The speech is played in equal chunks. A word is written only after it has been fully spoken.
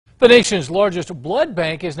The nation's largest blood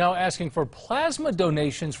bank is now asking for plasma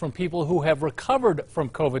donations from people who have recovered from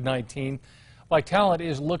COVID-19. Vitalant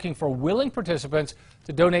is looking for willing participants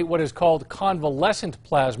to donate what is called convalescent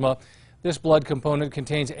plasma. This blood component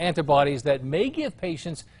contains antibodies that may give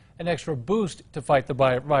patients an extra boost to fight the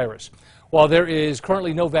virus. While there is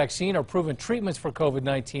currently no vaccine or proven treatments for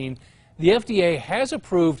COVID-19, the FDA has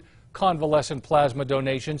approved convalescent plasma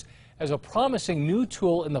donations as a promising new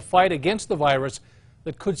tool in the fight against the virus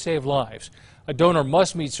that could save lives. A donor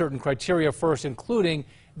must meet certain criteria first, including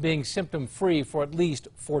being symptom-free for at least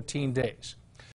 14 days.